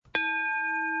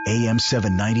AM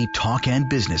 790 Talk and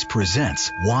Business presents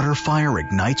Waterfire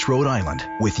Ignites Rhode Island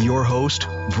with your host,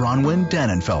 Bronwyn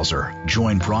Dannenfelser.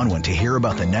 Join Bronwyn to hear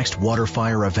about the next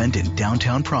Waterfire event in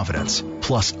downtown Providence,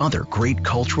 plus other great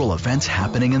cultural events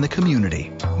happening in the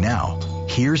community. Now,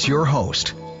 here's your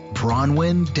host,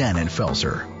 Bronwyn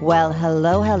Dannenfelser. Well,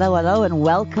 hello, and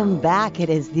welcome back. It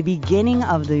is the beginning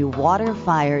of the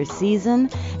Waterfire season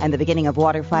and the beginning of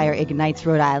Waterfire Ignites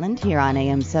Rhode Island here on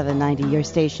AM 790, your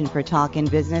station for talk and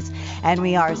business. And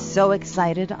we are so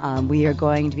excited. We are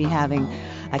going to be having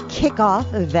a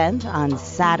kickoff event on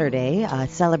Saturday,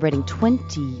 celebrating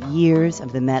 20 years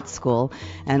of the Met School.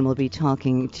 And we'll be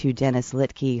talking to Dennis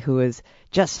Litke, who is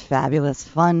just fabulous,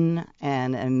 fun,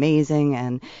 and amazing.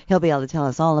 And he'll be able to tell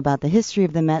us all about the history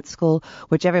of the Met School,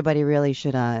 which everybody really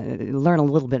should learn a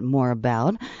little bit more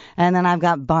about. And then I've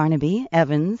got Barnaby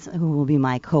Evans, who will be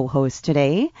my co-host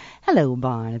today. Hello,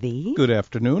 Barnaby. Good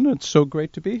afternoon. It's so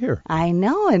great to be here. I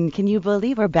know, and can you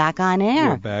believe we're back on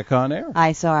air? We're back on air.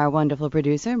 I saw our wonderful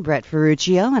producer, Brett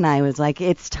Ferruccio, and I was like,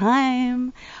 it's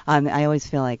time. I always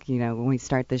feel like, when we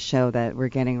start this show that we're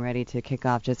getting ready to kick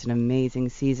off just an amazing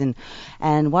season.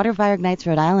 And Waterfire Ignites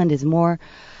Rhode Island is more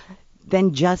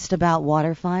than just about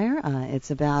Waterfire.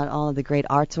 It's about all of the great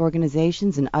arts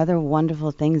organizations and other wonderful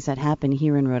things that happen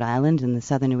here in Rhode Island in the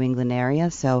southern New England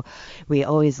area. So we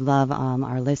always love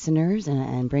our listeners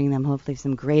and bring them hopefully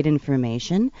some great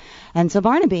information. And so,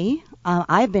 Barnaby,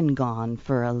 I've been gone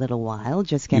for a little while,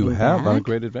 just getting back. You have, on a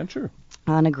great adventure.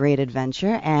 On a great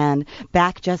adventure, and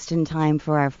back just in time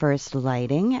for our first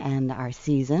lighting and our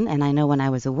season. And I know when I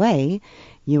was away,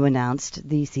 you announced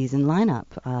the season lineup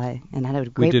and had a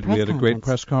great press conference. We had a great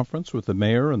press conference with the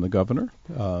mayor and the governor,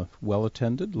 well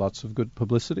attended, lots of good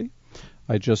publicity.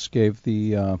 I just gave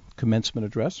the commencement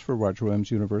address for Roger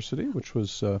Williams University, which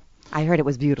was... I heard it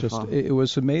was beautiful. It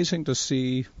was amazing to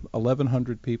see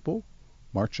 1,100 people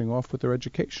marching off with their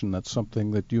education. That's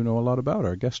something that you know a lot about.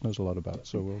 Our guest knows a lot about.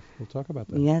 So we'll talk about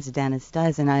that. Yes, Dennis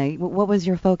does. And what was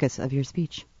your focus of your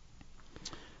speech?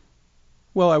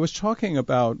 Well, I was talking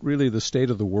about really the state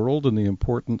of the world and the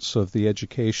importance of the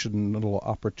educational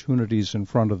opportunities in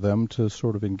front of them to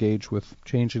sort of engage with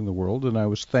changing the world. And I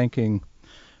was thanking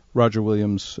Roger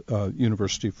Williams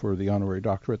University for the honorary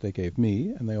doctorate they gave me,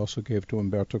 and they also gave to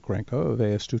Umberto Cranca of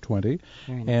AS220,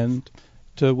 and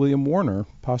to William Warner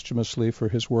posthumously for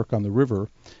his work on the river.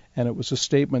 And it was a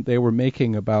statement they were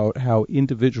making about how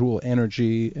individual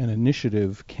energy and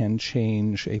initiative can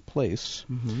change a place.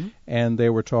 Mm-hmm. And they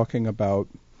were talking about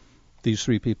these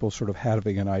three people sort of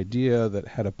having an idea that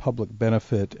had a public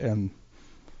benefit, and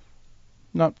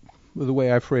not the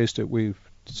way I phrased it, we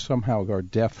somehow are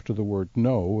deaf to the word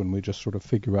no, and we just sort of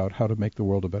figure out how to make the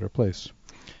world a better place.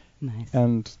 Nice.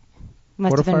 And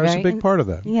Waterfire is a big part of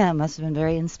that. Yeah, it must have been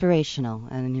very inspirational.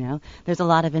 And, there's a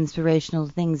lot of inspirational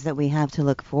things that we have to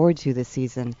look forward to this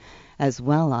season as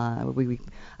well. We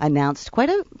announced quite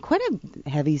a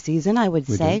heavy season, I would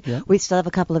say. Did, yeah. We still have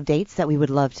a couple of dates that we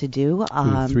would love to do. We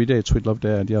have 3 dates we'd love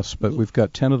to add, yes, but we've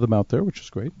got 10 of them out there, which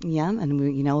is great. Yeah,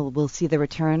 and we'll see the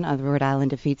return of Rhode Island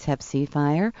Defeats Hep C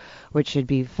Fire, which should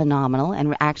be phenomenal. And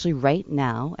we're actually right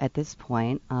now, at this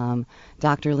point,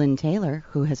 Dr. Lynn Taylor,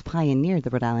 who has pioneered the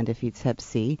Rhode Island Defeats Hep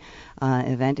C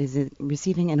event, is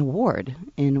receiving an award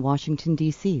in Washington,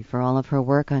 D.C. for all of her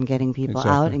work on getting people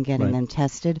out and getting them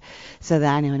tested. So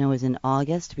that I know is in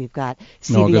August. We've got CVS.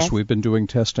 In August, we've been doing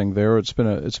testing there. It's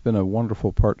been a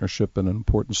wonderful partnership and an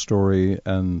important story,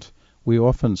 and we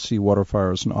often see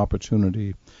Waterfire as an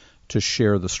opportunity to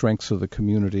share the strengths of the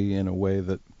community in a way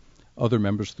that other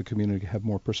members of the community have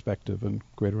more perspective and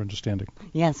greater understanding.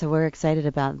 Yeah, so we're excited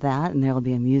about that, and there will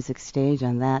be a music stage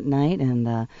on that night,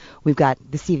 and we've got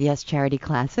the CVS Charity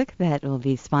Classic that will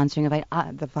be sponsoring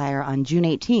the fire on June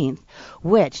 18th,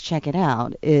 which, check it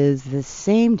out, is the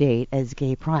same date as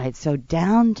Gay Pride. So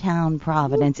downtown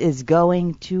Providence is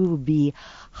going to be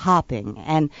hopping.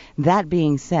 And that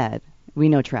being said, we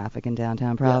know traffic in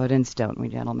downtown Providence, don't we,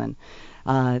 gentlemen?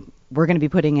 We're going to be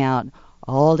putting out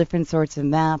all different sorts of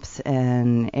maps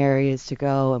and areas to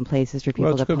go and places for people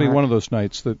to park. Well, it's going to be one of those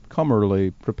nights that come early,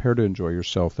 prepare to enjoy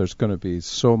yourself. There's going to be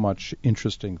so much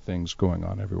interesting things going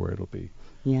on everywhere it'll be.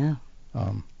 Yeah.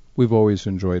 We've always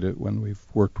enjoyed it when we've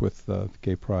worked with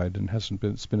Gay Pride, and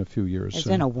it's been a few years. It's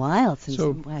been a while since.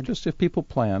 So just if people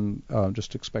plan,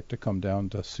 just expect to come down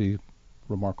to see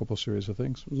remarkable series of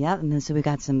things. Yeah, and then so we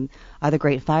got some other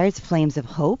great fires. Flames of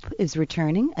Hope is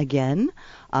returning again,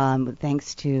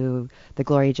 thanks to the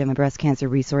Gloria Gemma Breast Cancer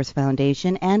Resource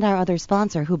Foundation and our other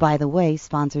sponsor, who, by the way,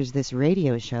 sponsors this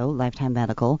radio show, Lifetime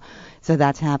Medical. So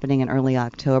that's happening in early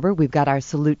October. We've got our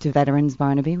Salute to Veterans,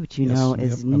 Barnaby, which you know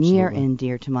is near and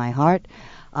dear to my heart.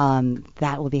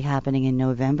 That will be happening in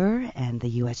November, and the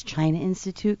U.S.-China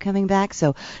Institute coming back.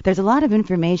 So there's a lot of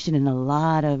information and a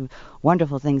lot of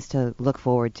wonderful things to look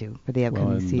forward to for the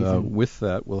upcoming season. With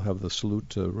that, we'll have the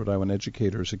salute to Rhode Island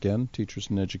educators again, teachers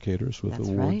and educators with That's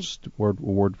awards,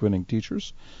 award-winning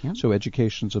teachers. Yep. So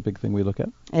education's a big thing we look at.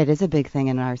 It is a big thing,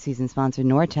 and our season sponsor,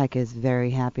 Nortec, is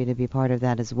very happy to be part of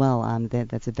that as well.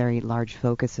 That's a very large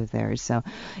focus of theirs. So,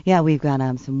 yeah, we've got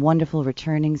some wonderful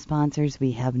returning sponsors.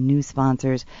 We have new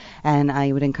sponsors, and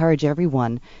I would encourage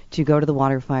everyone to go to the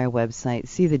WaterFire website,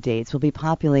 see the dates. We'll be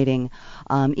populating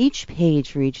each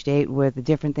page for each date with the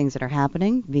different things that are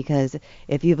happening, because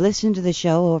if you've listened to the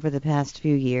show over the past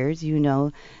few years, you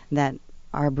know that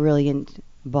our brilliant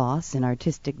boss and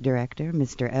artistic director,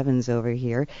 Mr. Evans over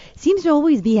here, seems to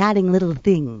always be adding little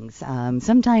things,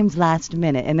 sometimes last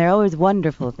minute, and they're always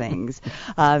wonderful things.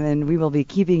 And we will be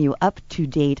keeping you up to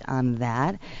date on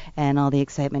that and all the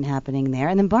excitement happening there.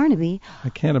 And then Barnaby. I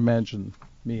can't imagine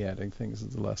me adding things at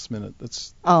the last minute.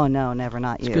 Oh, no, never,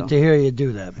 not you. It's good to hear you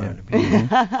do that, Barnaby.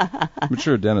 I'm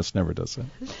sure Dennis never does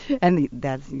that. And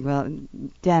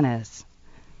Dennis.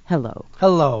 Hello.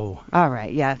 Hello. All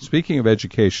right, yeah. Speaking of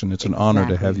education, it's an honor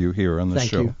to have you here on the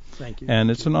show. Thank you.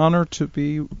 And it's an honor to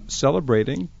be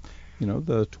celebrating,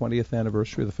 the 20th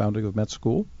anniversary of the founding of Met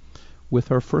School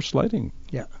with our first lighting.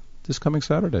 Yeah. This coming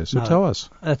Saturday. So tell us.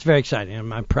 That's very exciting.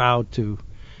 I'm proud to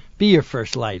be your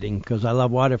first lighting because I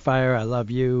love WaterFire, I love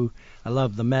you, I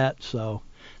love the Met, so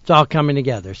it's all coming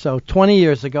together. So 20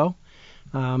 years ago,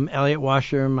 Elliot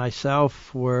Washer and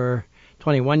myself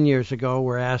 21 years ago,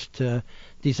 were asked to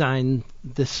design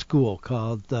this school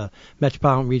called the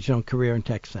Metropolitan Regional Career and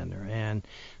Tech Center. And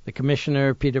the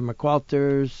commissioner, Peter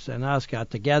McWalters, and us got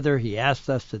together. He asked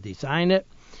us to design it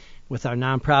with our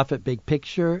nonprofit Big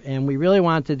Picture, and we really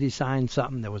wanted to design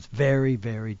something that was very,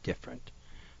 very different.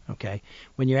 Okay?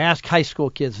 When you ask high school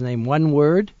kids name one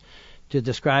word to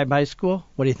describe high school,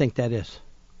 what do you think that is?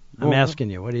 I'm asking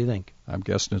you. What do you think? I'm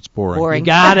guessing it's boring. Boring. You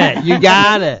got it. You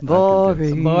got it.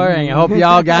 Boring. Boring. I hope you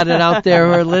all got it out there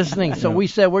who are listening. So we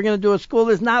said we're going to do a school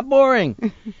that's not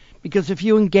boring. Because if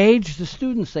you engage the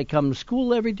students, they come to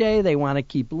school every day. They want to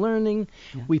keep learning.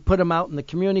 Yeah. We put them out in the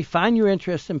community. Find your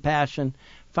interest and passion.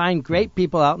 Find great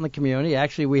people out in the community.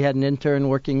 Actually, we had an intern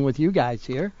working with you guys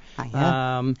here. We've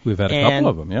had a couple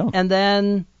of them, yeah. And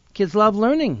then kids love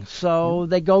learning, so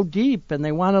they go deep and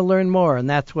they want to learn more, and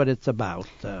that's what it's about.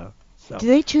 Do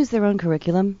they choose their own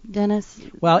curriculum, Dennis?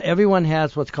 Well, everyone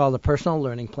has what's called a personal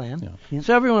learning plan. Yeah. Yeah.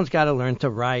 So everyone's got to learn to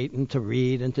write and to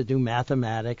read and to do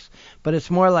mathematics, but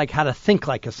it's more like how to think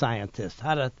like a scientist,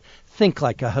 how to think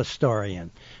like a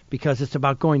historian, because it's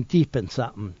about going deep in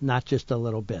something, not just a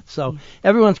little bit. So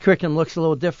everyone's curriculum looks a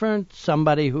little different.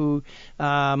 Somebody who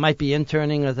might be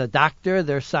interning as a doctor,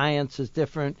 their science is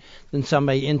different than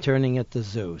somebody interning at the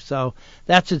zoo. So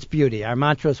that's its beauty. Our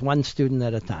mantra is one student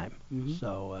at a time. Mm-hmm.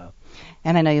 So.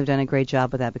 And I know you've done a great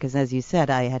job with that because, as you said,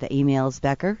 I had Emil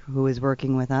Becker, who was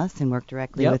working with us and worked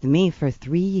directly with me for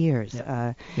 3 years. Yep.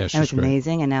 And it was great.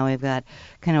 amazing. And now we've got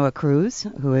Kanoa Cruz,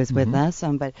 who is with us.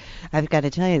 But I've got to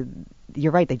tell you,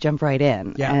 you're right. They jump right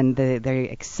in, and they're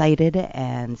excited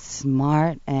and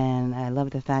smart. And I love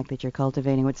the fact that you're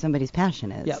cultivating what somebody's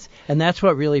passion is. Yep. And that's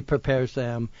what really prepares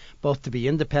them both to be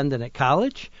independent at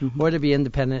college or to be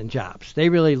independent in jobs. They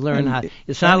really learn how.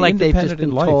 It's not like they've just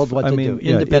been told what to do.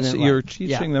 Independent. You're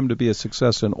teaching them to be a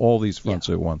success in all these fronts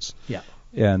at once. Yeah.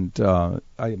 And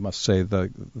I must say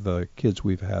the kids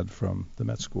we've had from the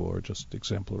Met School are just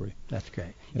exemplary. That's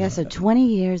great. Yeah. So 20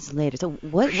 years later. So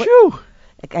what? Phew.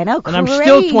 I know, and I'm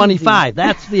still 25.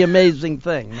 That's the amazing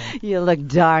thing. You look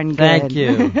darn good. Thank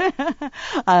you.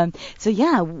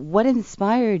 So, what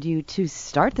inspired you to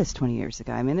start this 20 years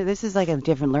ago? I mean, this is like a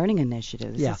different learning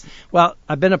initiative. Well,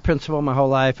 I've been a principal my whole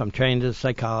life. I'm trained as a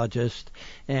psychologist.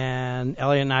 And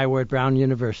Elliot and I were at Brown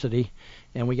University,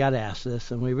 and we got asked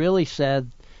this, and we really said,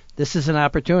 this is an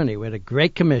opportunity. We had a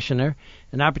great commissioner,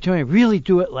 an opportunity to really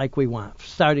do it like we want,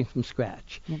 starting from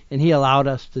scratch. Yeah. And he allowed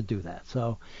us to do that.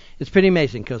 So it's pretty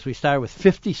amazing because we started with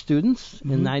 50 students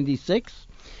in 96.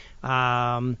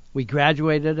 We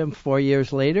graduated them 4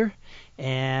 years later,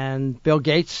 and Bill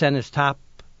Gates sent his top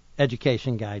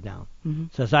education guy down.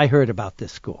 Says, I heard about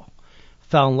this school.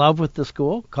 Fell in love with the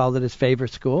school, called it his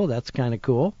favorite school. That's kind of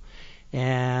cool.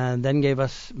 And then gave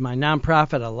us, my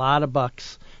nonprofit, a lot of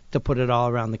bucks to put it all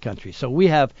around the country. So we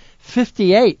have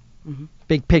 58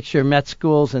 Big Picture Met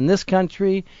schools in this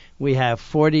country. We have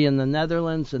 40 in the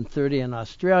Netherlands and 30 in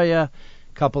Australia,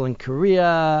 a couple in Korea,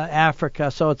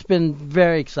 Africa. So it's been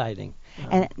very exciting.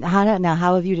 And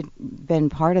how have you been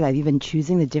part of that? Have you been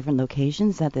choosing the different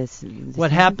locations that this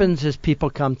what happens is people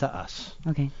come to us.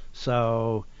 Okay.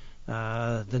 So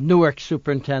The Newark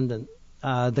superintendent,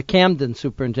 the Camden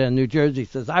superintendent, New Jersey,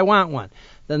 says, I want one.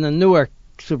 Then the Newark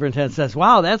superintendent says,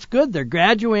 wow, that's good. They're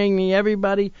graduating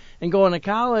everybody and going to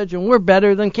college, and we're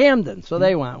better than Camden, so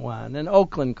they want one. And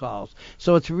Oakland calls.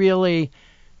 So it's really,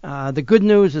 the good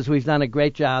news is we've done a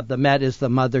great job. The Met is the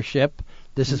mothership.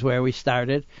 This is where we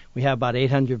started. We have about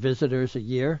 800 visitors a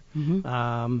year.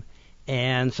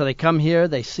 And so they come here,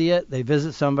 they see it, they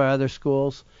visit some of our other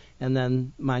schools, and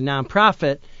then my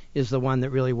nonprofit is the one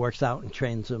that really works out and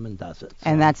trains them and does it. So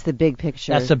And that's the Big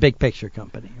Picture. that's the Big Picture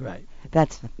company, right?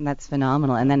 That's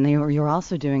phenomenal. And then you're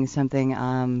also doing something.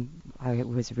 I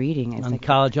was reading. It's On like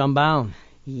College Unbound.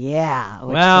 Yeah.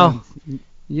 which Well, sounds-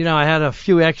 You know, I had a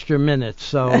few extra minutes,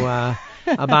 so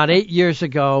about 8 years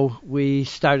ago we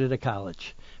started a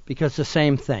college because the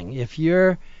same thing. If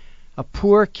you're a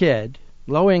poor kid,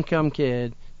 low-income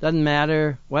kid, doesn't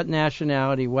matter what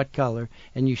nationality, what color,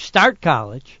 and you start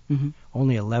college,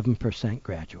 only 11%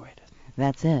 graduated.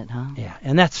 that's it, huh? Yeah,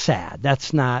 and that's sad.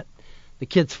 That's not the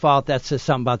kid's fault. That's just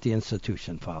something about the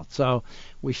institution fault. So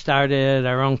we started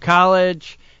our own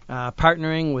college,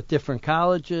 partnering with different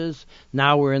colleges.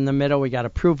 Now we're in the middle. We got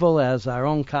approval as our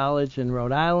own college in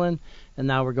Rhode Island, and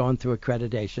now we're going through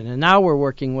accreditation. And now we're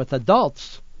working with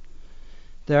adults.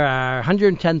 There are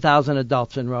 110,000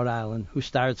 adults in Rhode Island who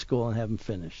started school and haven't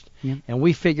finished. Yep. And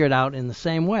we figured out in the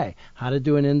same way how to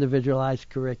do an individualized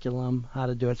curriculum, how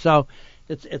to do it. So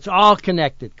it's all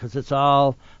connected because it's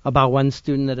all about one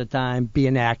student at a time,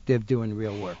 being active, doing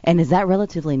real work. And is that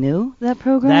relatively new, that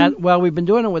program? Well, we've been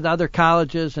doing it with other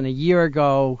colleges, and a year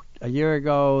ago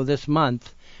this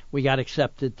month, we got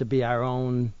accepted to be our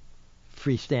own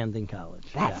freestanding college.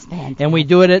 That's fantastic. And we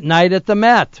do it at night at the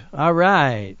Met. All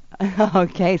right.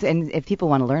 Okay. So, and if people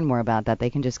want to learn more about that, they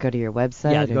can just go to your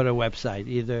website. Yeah, or- go to a website,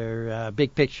 either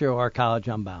Big Picture or College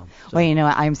Unbound. So, Well, you know,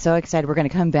 I'm so excited. We're going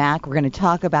to come back. We're going to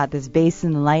talk about this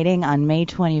Basin Lighting on May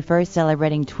 21st,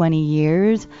 celebrating 20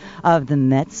 years of the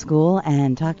Met School,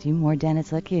 and talk to you more,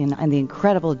 Dennis Litke, and the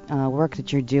incredible work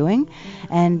that you're doing.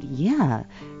 And, yeah,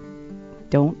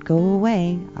 don't go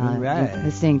away. All right. You're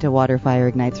listening to Waterfire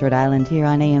Ignites Rhode Island here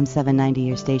on AM 790,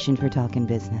 your station for talking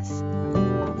business.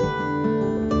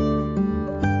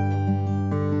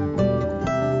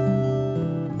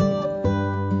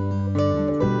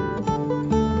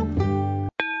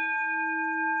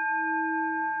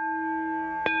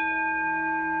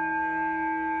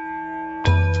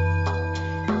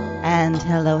 And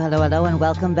hello, and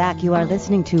welcome back. You are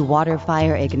listening to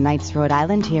Waterfire Ignites Rhode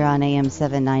Island here on AM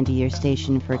 790, your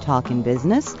station for talking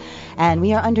business. And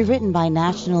we are underwritten by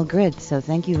National Grid, so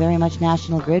thank you very much,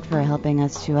 National Grid, for helping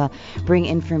us to bring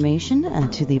information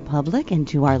to the public and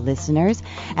to our listeners.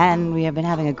 And we have been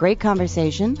having a great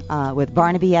conversation with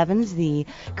Barnaby Evans, the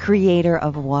creator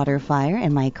of Waterfire,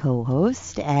 and my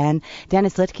co-host, and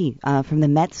Dennis Litke from the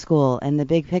Met School and the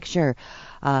Big Picture.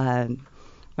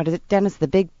 What is it, Dennis? The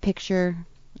Big Picture,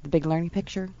 the Big Learning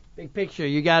Picture? Big Picture,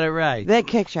 you got it right. Big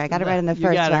Picture. I got it right in the first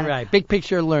one. You got it right. Big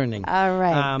Picture Learning. All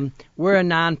right. We're a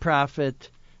nonprofit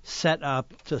set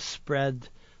up to spread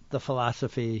the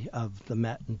philosophy of the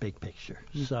Met and Big Picture.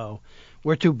 So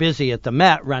we're too busy at the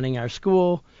Met running our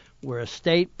school. We're a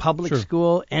state public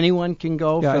school. Anyone can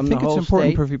go from the whole state. I think it's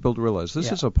important for people to realize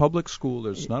this is a public school.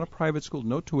 There's not a private school,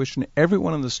 no tuition.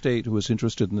 Everyone in the state who is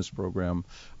interested in this program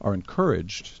are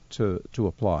encouraged to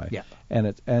apply. Yeah.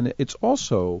 And it's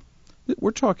also, we're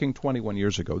talking 21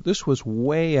 years ago. This was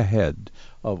way ahead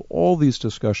of all these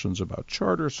discussions about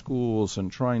charter schools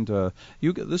and trying to.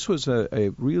 This was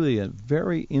really a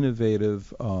very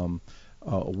innovative.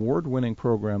 Award-winning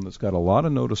program that's got a lot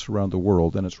of notice around the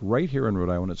world, and it's right here in Rhode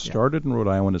Island. It started in Rhode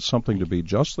Island. It's something to be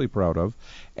justly proud of,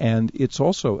 and it's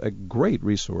also a great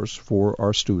resource for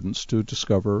our students to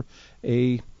discover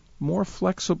a more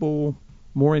flexible,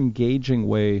 more engaging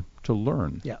way to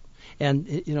learn. Yeah. And,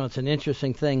 you know, it's an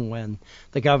interesting thing when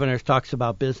the governor talks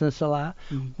about business a lot.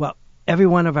 Well, every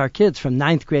one of our kids from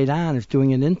 9th grade on is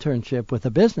doing an internship with a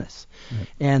business. Right.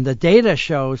 And the data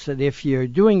shows that if you're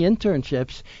doing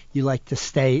internships, you like to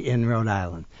stay in Rhode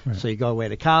Island. Right. So you go away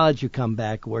to college, you come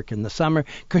back, work in the summer,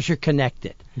 because you're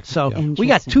connected. So we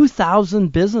got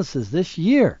 2,000 businesses this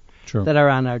year that are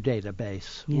on our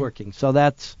database working. So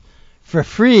that's for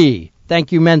free.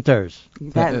 Thank you, mentors.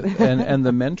 And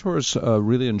the mentors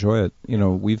really enjoy it. You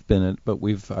know, we've been it, but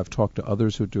I've talked to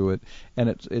others who do it, and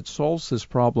it solves this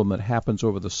problem that happens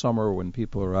over the summer when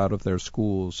people are out of their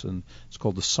schools, and it's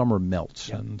called the summer melt.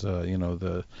 Yep. And you know,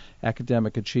 the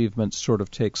academic achievement sort of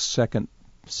takes second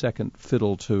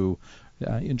fiddle to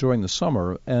enjoying the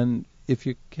summer. And if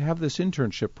you have this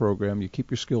internship program, you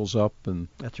keep your skills up. And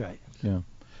that's right. Yeah.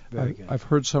 Very good. I've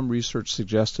heard some research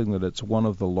suggesting that it's one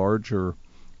of the larger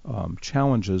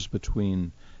challenges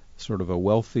between sort of a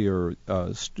wealthier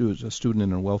a student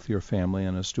in a wealthier family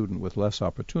and a student with less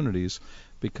opportunities,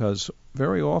 because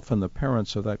very often the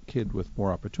parents of that kid with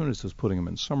more opportunities is putting them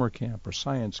in summer camp or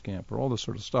science camp or all this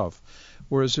sort of stuff.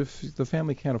 Whereas if the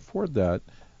family can't afford that,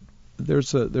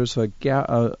 there's a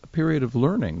period of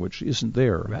learning which isn't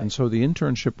there. Right. And so the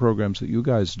internship programs that you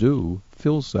guys do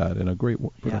fills that in a great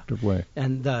productive way.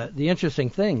 And the interesting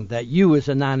thing that you as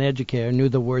a non-educator knew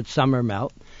the word summer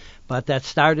melt, but that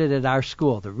started at our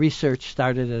school. The research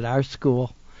started at our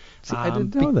school. See, I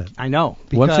didn't know that. I know.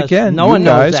 Once again, no you one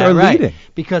knows guys that, are right? leading.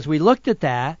 Because we looked at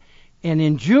that, and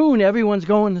in June everyone's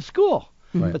going to school.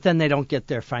 Right. But then they don't get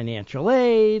their financial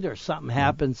aid, or something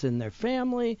happens in their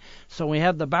family. So when we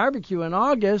have the barbecue in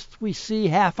August, we see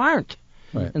half aren't.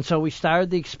 Right. And so we started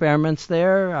the experiments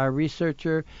there. Our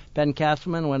researcher, Ben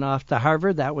Castleman, went off to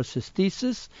Harvard. That was his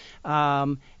thesis.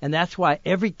 And that's why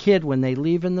every kid, when they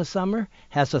leave in the summer,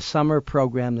 has a summer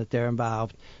program that they're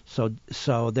involved.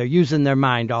 So they're using their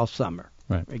mind all summer.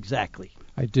 Right. Exactly.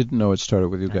 I didn't know it started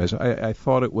with you guys. I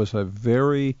thought it was a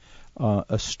very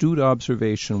astute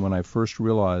observation when I first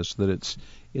realized that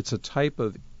it's a type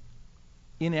of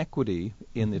inequity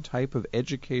in the type of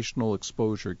educational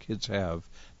exposure kids have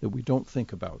that we don't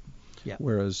think about. Yeah.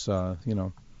 Whereas,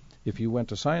 if you went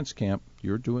to science camp,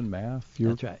 you're doing math,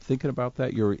 you're That's right. thinking about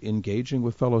that, you're engaging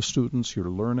with fellow students, you're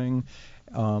learning,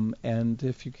 and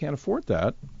if you can't afford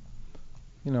that,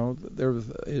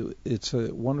 it's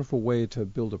a wonderful way to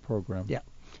build a program. Yeah.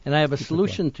 And I have a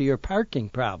solution to your parking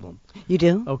problem. You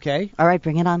do? Okay? All right,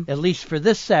 bring it on. At least for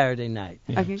this Saturday night.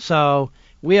 Okay. So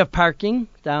we have parking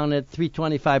down at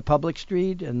 325 Public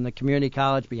Street and the community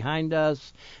college behind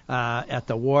us, at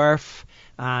the wharf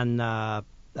on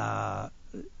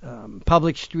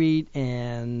Public Street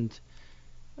and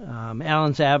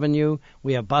Allen's Avenue.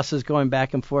 We have buses going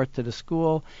back and forth to the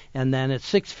school. And then at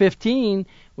 6:15,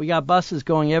 we got buses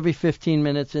going every 15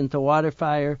 minutes into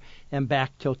Waterfire and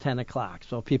back till 10 o'clock.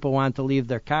 So if people want to leave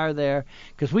their car there,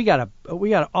 because we got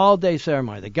an all-day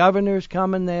ceremony. The governor's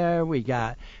coming there. We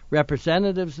got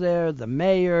representatives there. The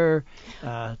mayor,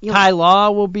 Ty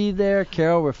Law will be there.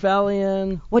 Carol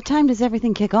Raffelian. What time does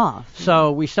everything kick off?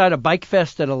 So we start a bike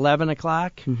fest at 11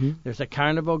 o'clock. Mm-hmm. There's a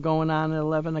carnival going on at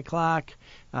 11 o'clock.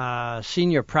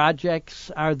 Senior projects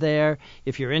are there.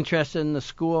 If you're interested in the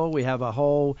school, we have a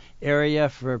whole area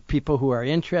for people who are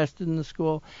interested in the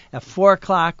school. At 4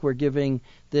 o'clock, we're giving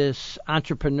this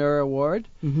Entrepreneur Award.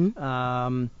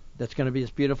 Mm-hmm. That's going to be this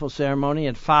beautiful ceremony.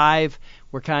 At 5,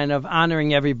 we're kind of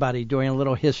honoring everybody, doing a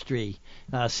little history.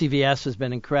 CVS has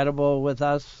been incredible with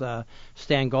us.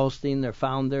 Stan Goldstein, their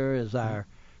founder, is our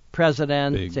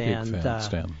president. Big fan,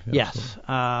 Stan. Yes.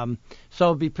 So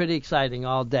it'll be pretty exciting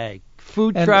all day.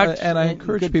 Food and, trucks. And I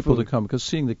encourage people food. to come because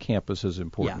seeing the campus is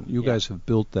important. Yeah, you yeah. guys have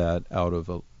built that out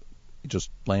of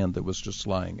just land that was just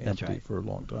lying That's empty right. for a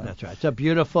long time. That's right. It's a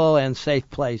beautiful and safe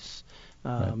place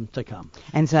to come.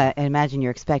 And so I imagine you're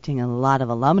expecting a lot of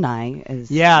alumni.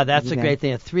 Yeah, that's a great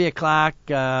thing. At 3 o'clock,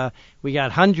 we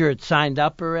got hundreds signed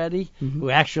up already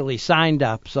who actually signed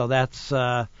up. So that's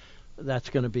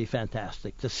going to be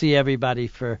fantastic to see everybody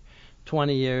for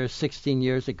 20 years, 16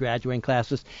 years of graduating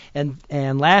classes.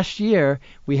 And last year,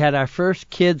 we had our first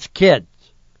kids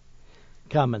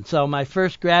coming. So my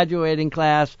first graduating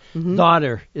class,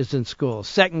 daughter is in school.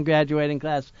 Second graduating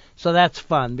class. So that's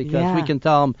fun because we can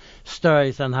tell them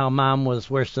stories on how mom was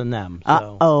worse than them.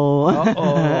 So.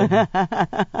 Uh-oh.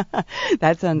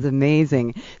 That sounds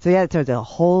amazing. So it's a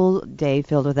whole day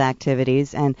filled with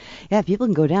activities. And, if people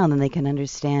can go down, then they can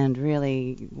understand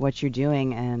really what you're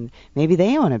doing. And maybe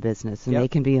they own a business and they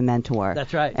can be a mentor.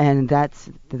 That's right. And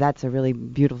that's a really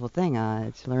beautiful thing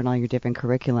to learn all your different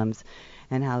curriculums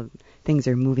and how things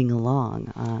are moving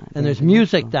along. And there's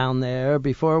music down there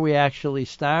before we actually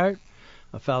start.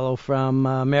 A fellow from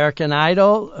American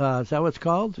Idol, is that what it's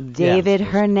called? David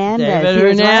Hernandez.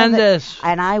 David Hernandez.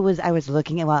 And I was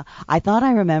looking at, I thought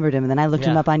I remembered him, and then I looked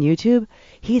him up on YouTube.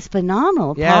 He's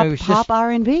phenomenal. Yeah, pop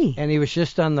R&B. And he was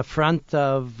just on the front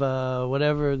of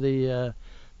whatever the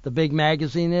big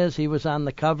magazine is. He was on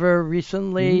the cover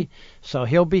recently, so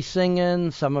he'll be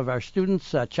singing. Some of our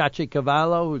students, Chachi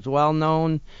Cavallo, who's well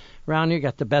known around here,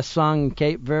 got the best song in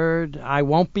Cape Verde. I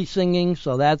won't be singing,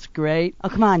 so that's great. Oh,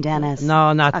 come on, Dennis.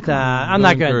 No, not. I'm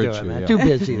not going to do it, man. Yeah. Too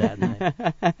busy that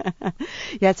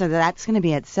night. So that's going to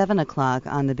be at 7 o'clock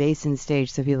on the Basin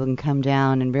stage, so people can come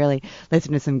down and really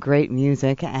listen to some great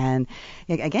music. And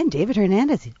again, David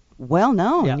Hernandez, well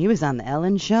known. Yeah. He was on the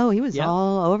Ellen Show. He was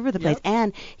all over the place.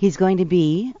 And he's going to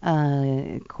be,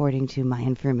 according to my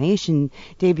information,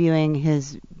 debuting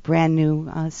his brand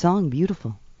new song,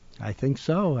 Beautiful. I think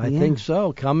so. I think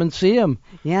so. Come and see him.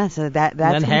 Yeah, so that's...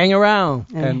 And then hang around.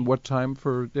 And what time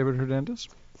for David Hernandez?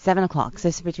 7 o'clock. So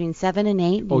it's between 7 and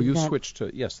 8. Oh, you switched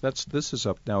to, yes, this is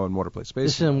up now in Water Place Basin.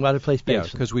 This is in Water Place Basin.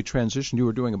 Yeah, because we transitioned. You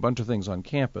were doing a bunch of things on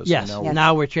campus. Yes, and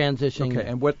now we're transitioning. Okay,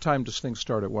 and what time does things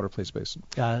start at Water Place Basin?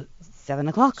 7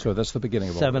 o'clock. So that's the beginning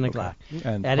of 7 o'clock. Okay.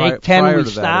 And at 8:10 we to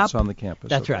stop. That, it's on the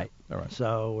campus. That's okay. right. All right.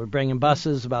 So we're bringing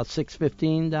buses about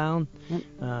 6:15 down.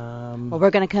 Well, we're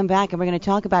going to come back and we're going to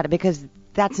talk about it because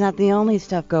that's not the only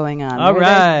stuff going on. All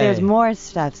right. There's more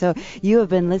stuff. So you have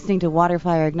been listening to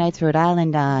Waterfire Ignites Rhode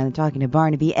Island, talking to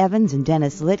Barnaby Evans and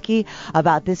Dennis Litke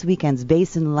about this weekend's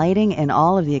basin lighting and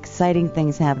all of the exciting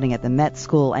things happening at the Met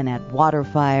School and at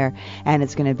Waterfire. And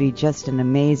it's going to be just an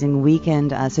amazing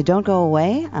weekend. So don't go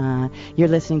away. You're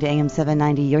listening to AM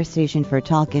 790, your station for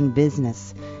talkin'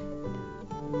 business.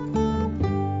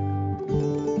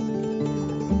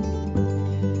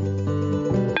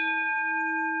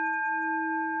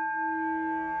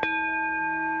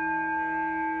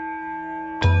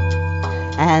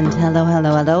 And hello,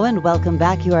 and welcome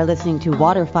back. You are listening to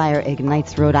Waterfire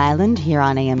Ignites Rhode Island here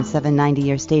on AM 790,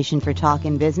 your station for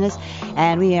talkin' business.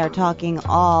 And we are talking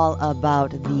all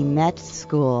about the Met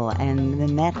School and the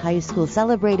Met High School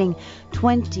celebrating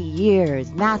 20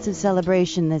 years. Massive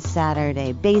celebration this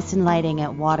Saturday. Basin lighting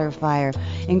at Waterfire.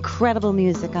 Incredible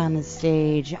music on the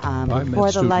stage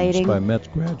before the lighting. By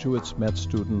Met graduates, Met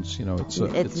students. You know, it's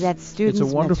Met students. It's a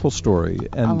wonderful story.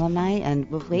 And alumni. And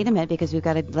well, wait a minute, because we've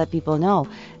got to let people know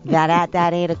that at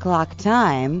that 8 o'clock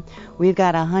time, we've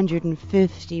got a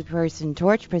 150-person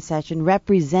torch procession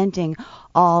representing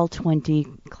all 20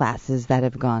 classes that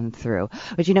have gone through.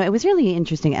 But, you know, it was really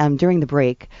interesting. During the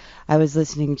break, I was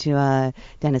listening to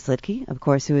Dennis Litke, of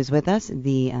course, who is with us,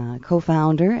 the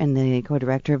co-founder and the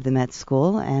co-director of the Met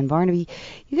School. And Barnaby,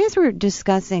 you guys were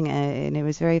discussing, and it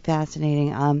was very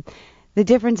fascinating, the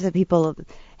difference that people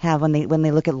have when they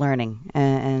look at learning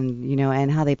and you know, and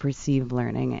how they perceive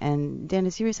learning. And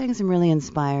Dennis, you were saying some really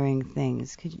inspiring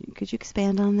things. Could you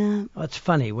expand on that? Well, it's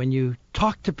funny when you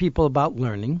talk to people about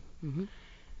learning. Mm-hmm.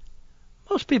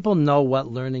 Most people know what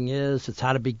learning is. It's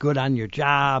how to be good on your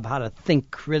job, how to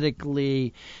think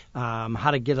critically,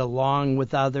 how to get along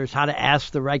with others, how to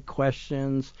ask the right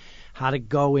questions, how to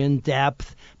go in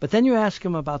depth. But then you ask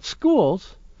them about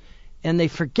schools, and they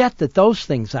forget that those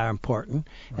things are important,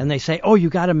 and they say, oh, you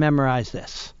got to memorize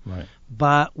this. Right.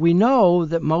 But we know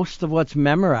that most of what's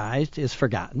memorized is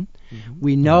forgotten. Mm-hmm.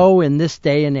 We know in this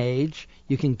day and age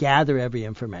you can gather every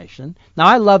information. Now,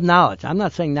 I love knowledge. I'm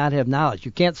not saying not have knowledge.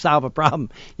 You can't solve a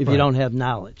problem if you don't have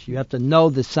knowledge. You have to know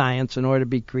the science in order to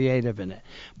be creative in it.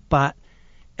 But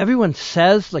everyone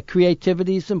says that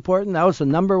creativity is important. That was the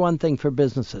number one thing for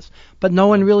businesses. But no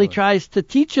one really tries to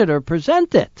teach it or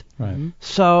present it. Right.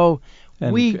 So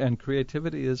and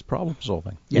creativity is problem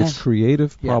solving. Yes. It's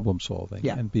creative problem solving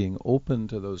and being open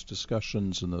to those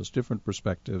discussions and those different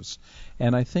perspectives.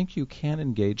 And I think you can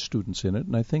engage students in it,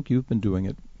 and I think you've been doing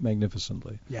it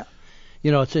magnificently. Yeah.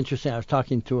 You know, it's interesting. I was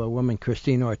talking to a woman,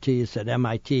 Christine Ortiz, at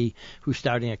MIT, who's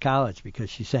starting a college because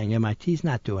she's saying MIT's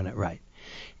not doing it right.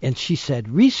 And she said,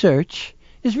 research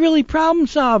is really problem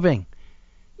solving,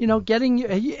 you know,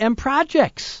 and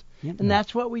projects. Yep. And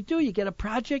that's what we do. You get a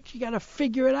project, you got to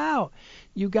figure it out.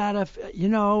 You got to, you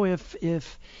know,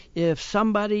 if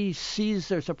somebody sees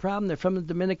there's a problem, they're from the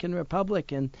Dominican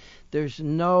Republic and there's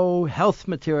no health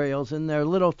materials in their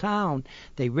little town,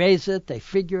 they raise it, they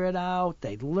figure it out,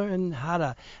 they learn how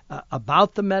to,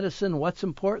 about the medicine, what's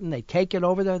important, they take it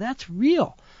over there. That's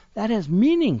real. That has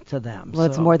meaning to them. Well,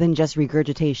 it's more than just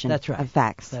regurgitation of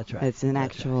facts. That's right. It's an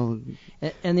actual...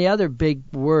 Right. And the other big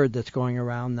word that's going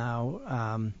around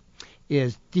now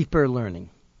is deeper learning,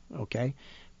 okay?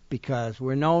 Because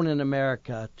we're known in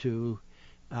America to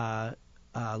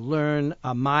learn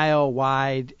a mile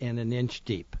wide and an inch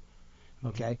deep,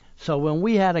 okay? So when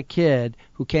we had a kid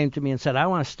who came to me and said, I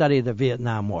want to study the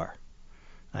Vietnam War,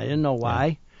 I didn't know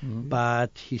why. Mm-hmm.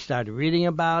 But he started reading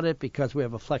about it because we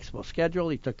have a flexible schedule.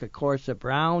 He took a course at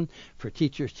Brown for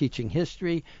teachers teaching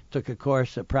history, took a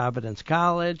course at Providence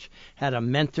College, had a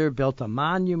mentor, built a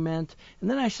monument. And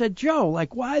then I said, Joe,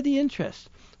 like, why the interest?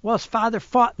 Well, his father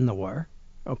fought in the war,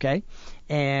 okay?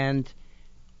 And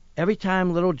every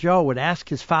time little Joe would ask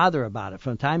his father about it,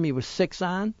 from the time he was 6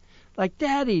 on, like,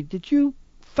 Daddy, did you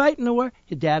fight in the war?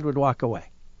 His dad would walk away.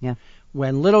 Yeah.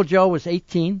 When little Joe was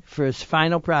 18 for his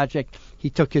final project, he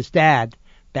took his dad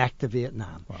back to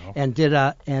Vietnam and did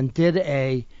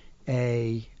a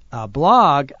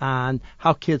blog on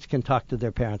how kids can talk to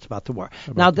their parents about the war.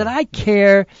 Now, did I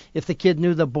care if the kid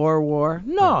knew the Boer War?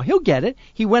 No, he'll get it.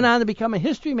 He went on to become a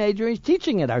history major. He's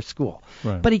teaching at our school.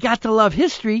 Right. But he got to love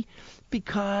history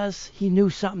because he knew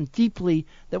something deeply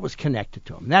that was connected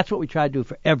to him. And that's what we try to do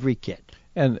for every kid.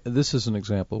 And this is an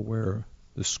example where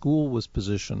the school was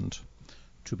positioned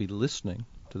to be listening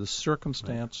to the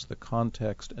circumstance, the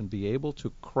context, and be able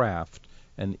to craft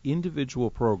an individual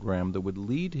program that would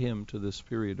lead him to this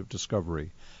period of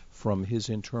discovery from his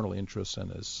internal interests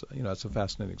and his, it's a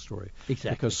fascinating story.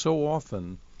 Exactly. Because so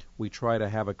often we try to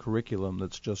have a curriculum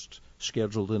that's just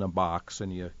scheduled in a box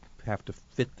and you have to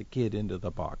fit the kid into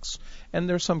the box. And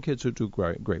there's some kids who do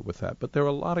great with that, but there are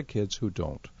a lot of kids who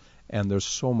don't. And there's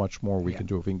so much more we can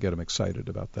do if we can get them excited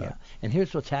about that. Yeah. And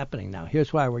here's what's happening now.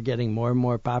 Here's why we're getting more and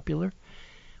more popular.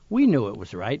 We knew it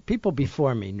was right. People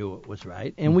before me knew it was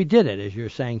right. And we did it, as you were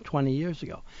saying, 20 years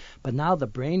ago. But now the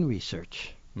brain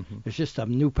research, there's just a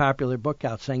new popular book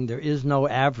out saying there is no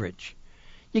average.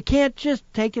 You can't just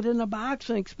take it in a box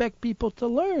and expect people to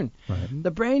learn. Right.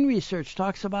 The brain research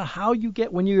talks about how you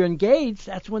get, when you're engaged,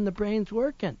 that's when the brain's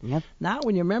working. Yep. Not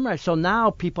when you memorize. So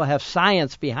now people have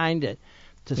science behind it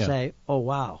to say, oh,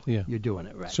 wow, you're doing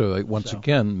it right. So once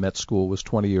again, Met School was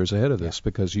 20 years ahead of this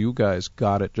because you guys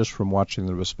got it just from watching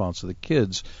the response of the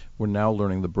kids. We're now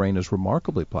learning the brain is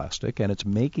remarkably plastic, and it's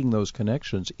making those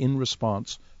connections in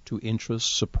response to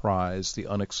interest, surprise, the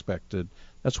unexpected.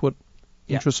 That's what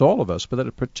interests all of us, but that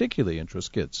it particularly interests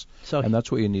kids. And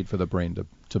that's what you need for the brain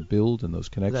to build and those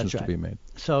connections to be made.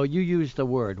 So you used the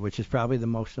word, which is probably the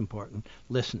most important,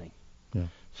 listening. Yeah.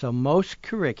 So most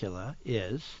curricula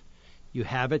is you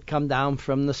have it come down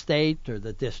from the state or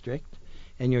the district,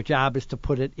 and your job is to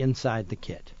put it inside the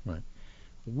kid. Right.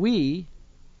 We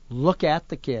look at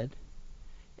the kid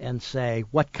and say,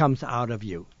 what comes out of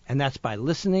you? And that's by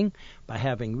listening, by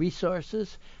having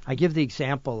resources. I give the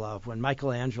example of when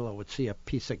Michelangelo would see a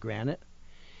piece of granite,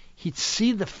 he'd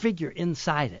see the figure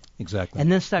inside it. Exactly.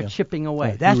 And then start chipping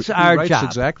away. Yeah. That's he our writes job.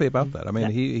 Exactly about that. I mean,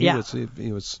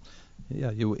 he was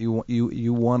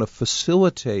you want to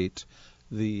facilitate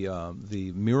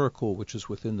the miracle which is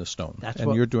within the stone.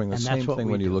 You're doing the same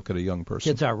thing when you look at a young person.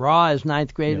 Kids are raw as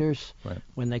ninth graders. Yeah, right.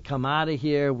 When they come out of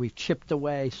here, we've chipped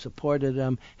away, supported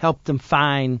them, helped them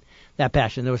find that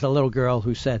passion. There was a little girl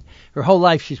who said her whole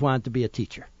life she's wanted to be a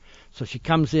teacher. So she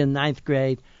comes in ninth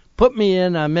grade, put me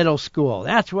in a middle school.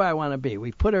 That's where I want to be.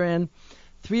 We put her in.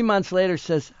 3 months later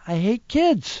says, I hate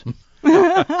kids.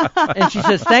 And she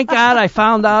says, thank God I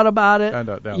found out about it.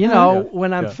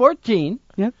 When I'm 14,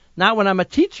 not when I'm a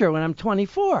teacher, when I'm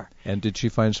 24. And did she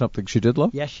find something she did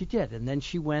love? Yes, she did. And then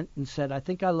she went and said, I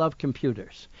think I love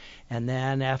computers. And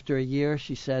then after a year,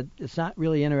 she said, it's not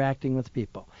really interacting with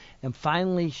people. And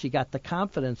finally, she got the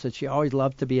confidence that she always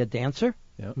loved to be a dancer.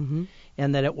 Yep.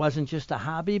 And that it wasn't just a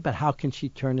hobby, but how can she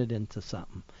turn it into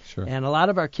something? Sure. And a lot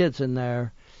of our kids in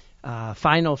their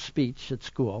final speech at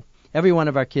school, every one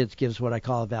of our kids gives what I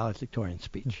call a valedictorian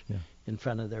speech in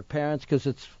front of their parents because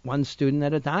it's one student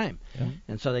at a time. Yeah.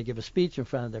 And so they give a speech in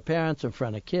front of their parents, in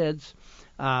front of kids,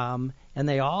 and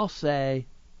they all say,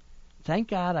 thank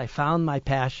God I found my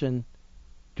passion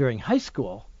during high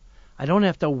school. I don't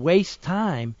have to waste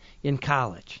time in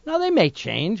college. Now, they may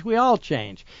change. We all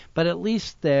change. But at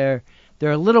least they're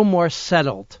a little more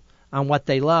settled on what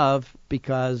they love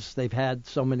because they've had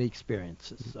so many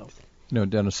experiences. So.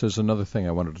 Dennis, there's another thing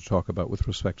I wanted to talk about with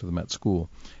respect to the Met School,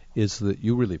 is that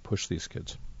you really push these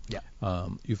kids. Yeah.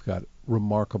 You've got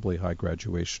remarkably high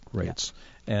graduation rates. Yeah.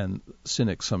 And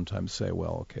cynics sometimes say,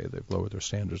 well, okay, they've lowered their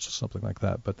standards or something like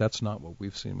that. But that's not what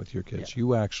we've seen with your kids. Yeah.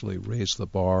 You actually raise the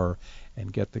bar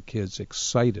and get the kids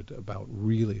excited about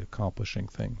really accomplishing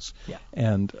things. Yeah.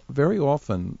 And very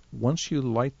often, once you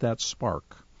light that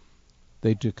spark,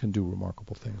 they can do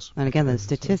remarkable things. And again, the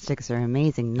statistics are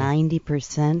amazing.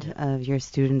 90% of your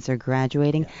students are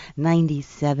graduating.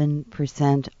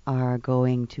 97% are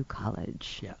going to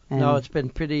college. Yeah. No, it's been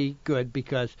pretty good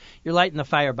because you're lighting the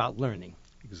fire about learning.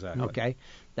 Exactly. Okay?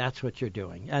 That's what you're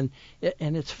doing. And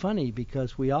it's funny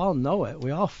because we all know it.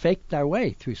 We all faked our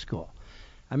way through school.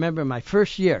 I remember my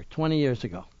first year, 20 years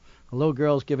ago, a little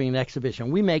girl's giving an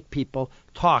exhibition. We make people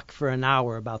talk for an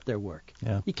hour about their work.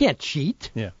 Yeah. You can't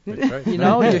cheat. Yeah, that's right.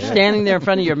 You're standing there in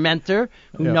front of your mentor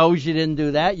who knows you didn't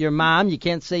do that. Your mom, you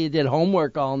can't say you did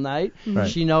homework all night. Right.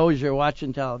 She knows you're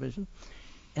watching television.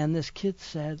 And this kid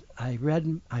said, I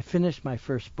finished my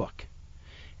first book.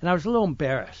 And I was a little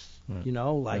embarrassed,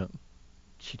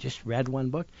 she just read one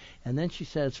book. And then she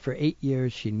says for 8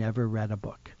 years she never read a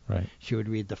book. Right. She would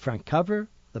read the front cover,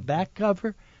 the back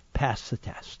cover, pass the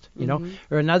test,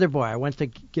 Or another boy, I went to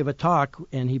give a talk,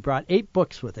 and he brought 8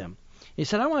 books with him. He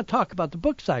said, I want to talk about the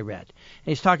books I read. And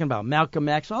he's talking about Malcolm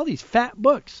X, all these fat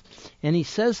books. And he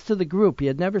says to the group, he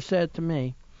had never said it to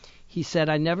me, he said,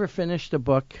 I never finished a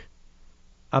book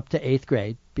up to 8th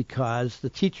grade because the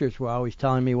teachers were always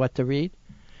telling me what to read.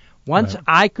 Once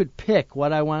I could pick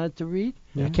what I wanted to read,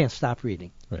 I can't stop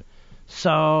reading. Right.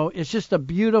 So it's just a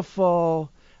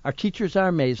beautiful, our teachers are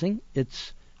amazing.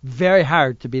 It's very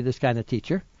hard to be this kind of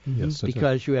teacher. Yes,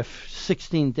 because you have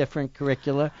 16 different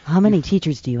curricula. How many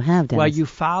teachers do you have, Dennis? Well, you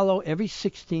follow every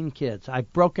 16 kids.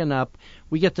 I've broken up.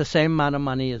 We get the same amount of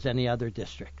money as any other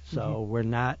district. So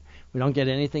we don't get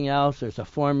anything else. There's a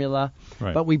formula.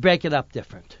 Right. But we break it up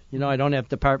different. I don't have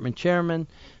department chairman.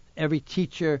 Every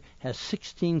teacher has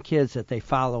 16 kids that they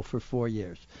follow for 4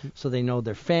 years. So they know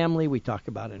their family. We talk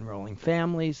about enrolling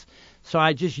families. So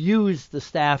I just use the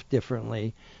staff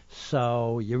differently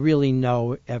so you really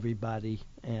know everybody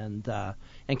and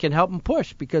can help them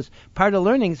push, because part of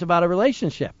learning is about a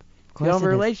relationship. If you don't have a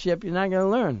relationship, you're not going to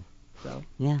learn. So.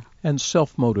 Yeah. And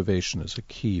self-motivation is a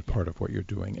key part of what you're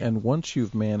doing. And once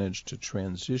you've managed to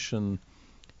transition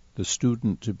the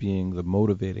student to being the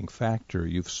motivating factor,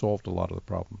 you've solved a lot of the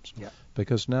problems. Yeah.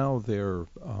 Because now they're,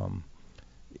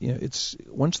 it's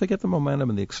once they get the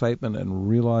momentum and the excitement and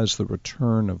realize the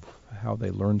return of how they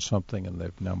learn something, and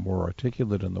they're now more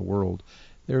articulate in the world,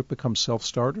 they become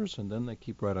self-starters, and then they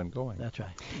keep right on going. That's right.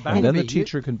 And then the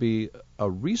teacher can be a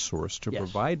resource to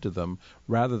provide to them,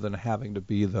 rather than having to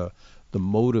be the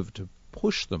motive to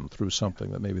push them through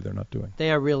something that maybe they're not doing.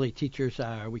 They are really, teachers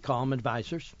are, we call them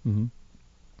advisors,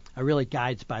 are really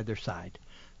guides by their side.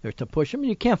 They're to push them.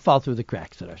 You can't fall through the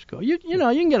cracks at our school. You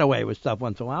can get away with stuff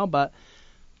once in a while, but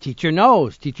teacher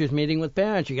knows. Teacher's meeting with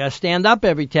parents. You got to stand up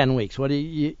every 10 weeks. What do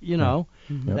you know?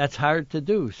 That's hard to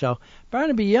do. So,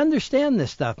 Barnaby, you understand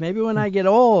this stuff. Maybe when I get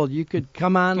old, you could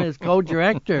come on as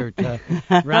co-director to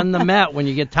run the Met when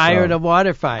you get tired of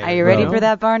water fire. Are you ready for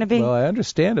that, Barnaby? Well, I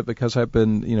understand it, because I've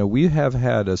been, we have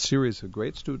had a series of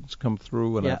great students come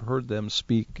through, and I've heard them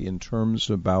speak in terms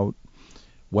about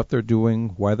what they're doing,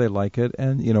 why they like it.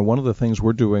 And, one of the things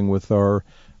we're doing with our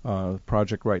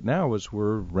project right now is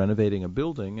we're renovating a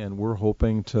building, and we're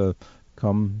hoping to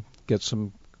come get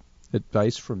some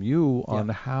advice from you on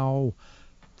how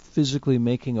physically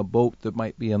making a boat that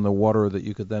might be in the water that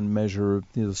you could then measure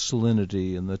the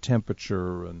salinity and the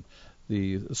temperature and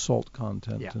the salt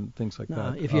content and things like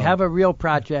that. If you have a real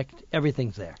project,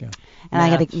 everything's there. Yeah. And I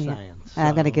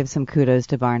got to give some kudos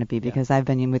to Barnaby, because I've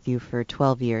been with you for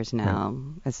 12 years now,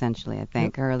 essentially, I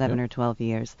think, or 11 or 12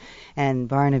 years. And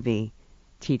Barnaby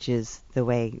teaches the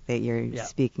way that you're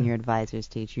speaking, your advisors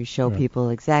teach. You show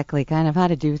people exactly kind of how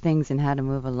to do things and how to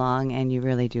move along, and you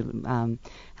really do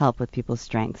help with people's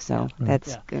strengths. So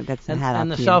that's good. That's the hat off to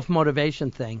you. And the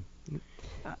self-motivation thing.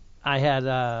 I had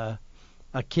a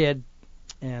kid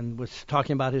and was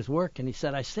talking about his work, and he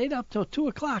said, I stayed up till 2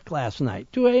 o'clock last night,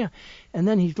 2 a.m. And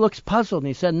then he looks puzzled, and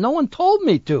he said, no one told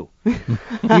me to. He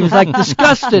was like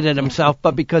disgusted at himself,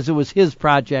 but because it was his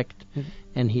project,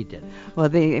 and he did. Well,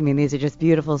 these are just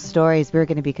beautiful stories. We're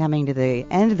going to be coming to the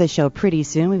end of the show pretty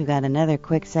soon. We've got another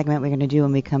quick segment we're going to do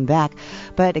when we come back.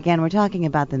 But again, we're talking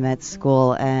about the Met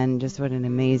School and just what an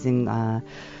amazing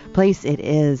place it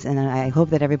is. And I hope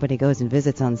that everybody goes and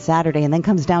visits on Saturday and then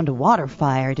comes down to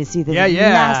Waterfire to see the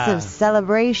massive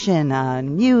celebration,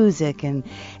 music and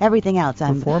everything else.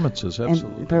 Performances,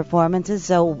 absolutely. Performances.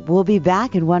 So we'll be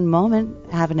back in one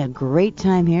moment, having a great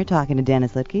time here talking to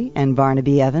Dennis Litke and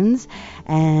Barnaby Evans.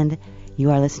 And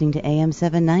you are listening to AM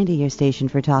 790, your station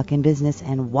for talk and business,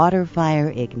 and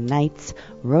Waterfire ignites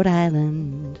Rhode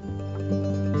Island.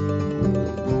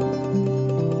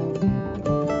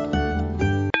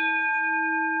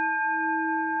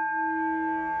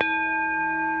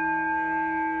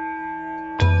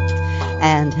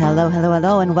 And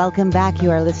hello, and welcome back.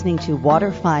 You are listening to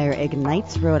Waterfire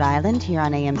Ignites Rhode Island here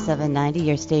on AM 790,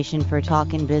 your station for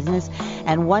talk and business.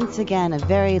 And once again, a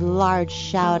very large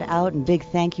shout out and big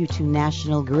thank you to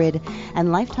National Grid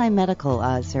and Lifetime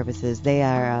Medical Services. They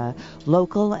are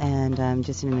local and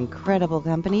just an incredible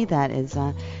company that is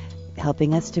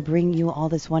helping us to bring you all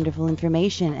this wonderful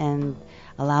information and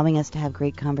allowing us to have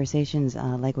great conversations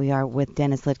like we are with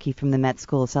Dennis Litke from the Met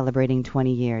School celebrating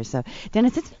 20 years. So,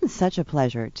 Dennis, it's been such a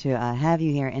pleasure to have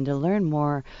you here and to learn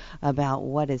more about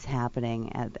what is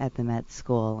happening at the Met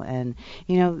School. And,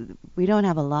 we don't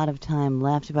have a lot of time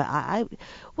left, but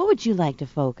what would you like to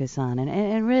focus on?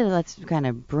 And really, let's kind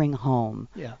of bring home.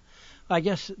 Yeah. I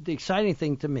guess the exciting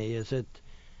thing to me is that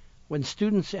when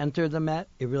students enter the Met,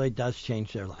 it really does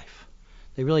change their life.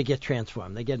 They really get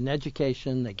transformed. They get an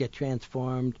education. They get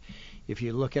transformed. If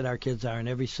you look at our kids are in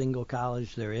every single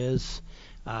college there is.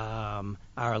 Our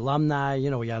alumni,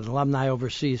 we got alumni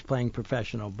overseas playing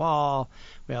professional ball.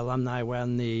 We have alumni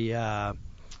won the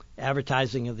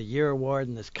Advertising of the Year award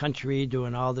in this country,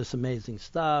 doing all this amazing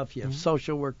stuff. You have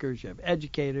social workers, you have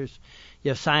educators, you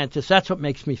have scientists. That's what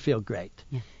makes me feel great.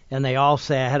 Yeah. And they all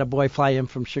say, I had a boy fly in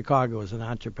from Chicago as an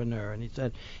entrepreneur, and he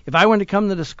said, if I wouldn't have come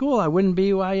to the school, I wouldn't be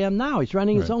who I am now. He's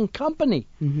running his own company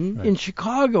in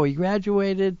Chicago. He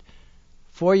graduated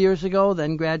 4 years ago,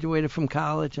 then graduated from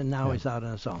college, and now he's out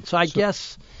on his own. So I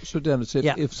guess... So, Dennis,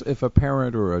 if a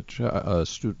parent or a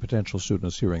potential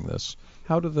student is hearing this,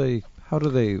 how do they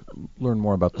learn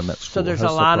more about the Met School? So there's a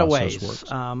lot of ways.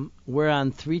 We're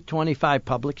on 325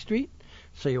 Public Street,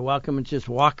 so you're welcome to just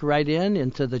walk right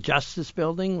into the Justice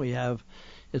Building.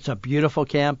 It's a beautiful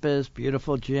campus,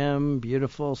 beautiful gym,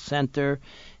 beautiful center,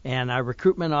 and our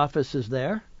recruitment office is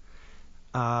there.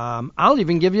 I'll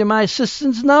even give you my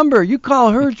assistant's number. You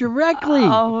call her directly.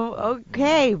 Oh,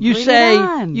 okay. You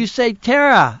say,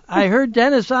 Tara, I heard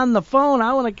Dennis on the phone.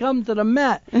 I want to come to the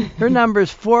Met. Her number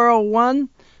is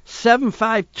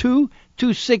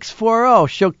 401-752-2640.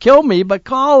 She'll kill me, but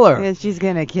call her. Yeah, she's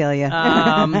going to kill you.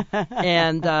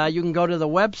 And you can go to the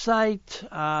website. There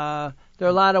are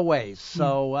a lot of ways.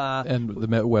 So and the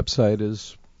Met website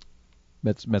is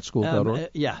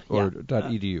metschool.org? Or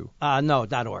 .edu? No,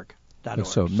 .org.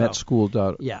 So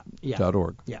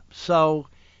metschool.org. Yeah. So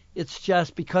it's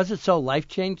just because it's so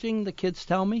life-changing, the kids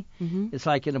tell me, it's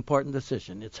like an important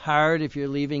decision. It's hard if you're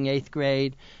leaving 8th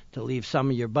grade to leave some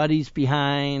of your buddies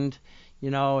behind,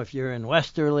 if you're in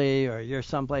Westerly or you're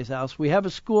someplace else. We have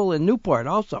a school in Newport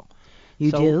also.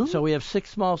 You do? So we have 6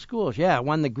 small schools. Yeah, I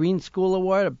won the Green School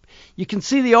Award. You can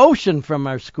see the ocean from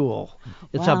our school.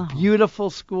 It's a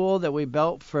beautiful school that we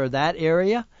built for that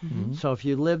area. So if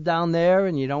you live down there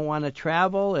and you don't want to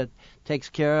travel, it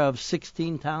takes care of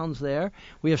 16 towns there.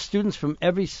 We have students from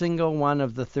every single one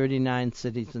of the 39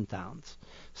 cities and towns.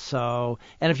 So,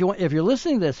 and if you're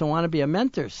listening to this and want to be a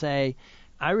mentor, say,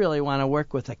 I really want to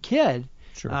work with a kid.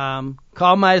 Sure.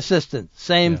 Call my assistant.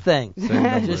 Same thing. Same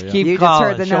number, just keep you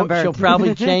calling. Just heard the number. She'll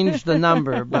probably change the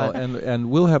number. But and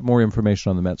we'll have more information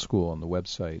on the Met School on the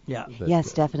website. Yeah.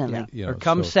 Yes, definitely. Yeah. Or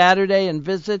come Saturday and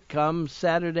visit. Come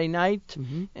Saturday night.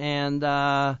 And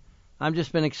I've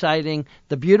just been exciting.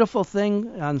 The beautiful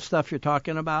thing on stuff you're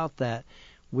talking about, that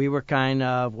we were kind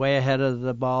of way ahead of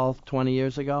the ball 20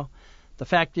 years ago. The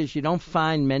fact is you don't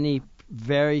find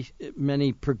very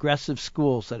many progressive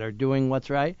schools that are doing what's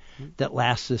right that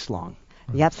last this long.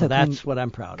 Yep. So that's what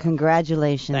I'm proud of.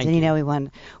 Congratulations. Thank and you.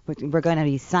 We're going to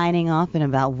be signing off in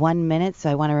about 1 minute, so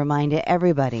I want to remind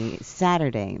everybody,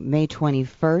 Saturday, May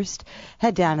 21st,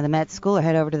 head down to the Met School or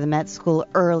head over to the Met School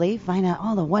early, find out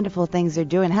all the wonderful things they're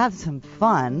doing, have some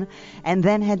fun, and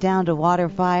then head down to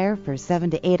Waterfire for 7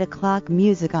 to 8 o'clock,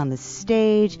 music on the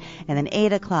stage, and then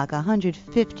 8 o'clock,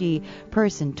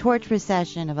 150-person torch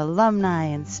procession of alumni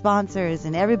and sponsors,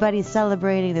 and everybody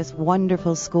celebrating this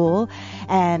wonderful school,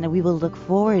 and we will look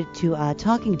forward to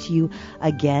talking to you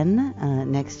again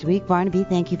next week. Barnaby,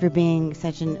 thank you for being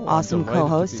such an awesome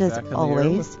co-host as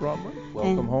always.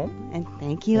 Welcome home. And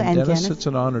thank you. And Dennis, it's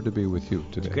an honor to be with you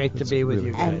today. It's great to be with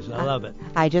you guys. I love it.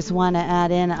 I just want to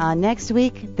add in, next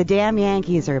week, the damn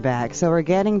Yankees are back. So we're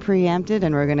getting preempted,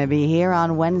 and we're going to be here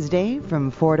on Wednesday from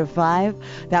 4 to 5.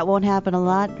 That won't happen a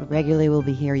lot. Regularly, we'll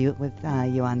be here with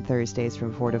you on Thursdays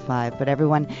from 4 to 5. But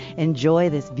everyone, enjoy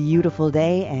this beautiful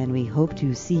day, and we hope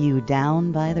to see you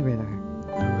down by the river.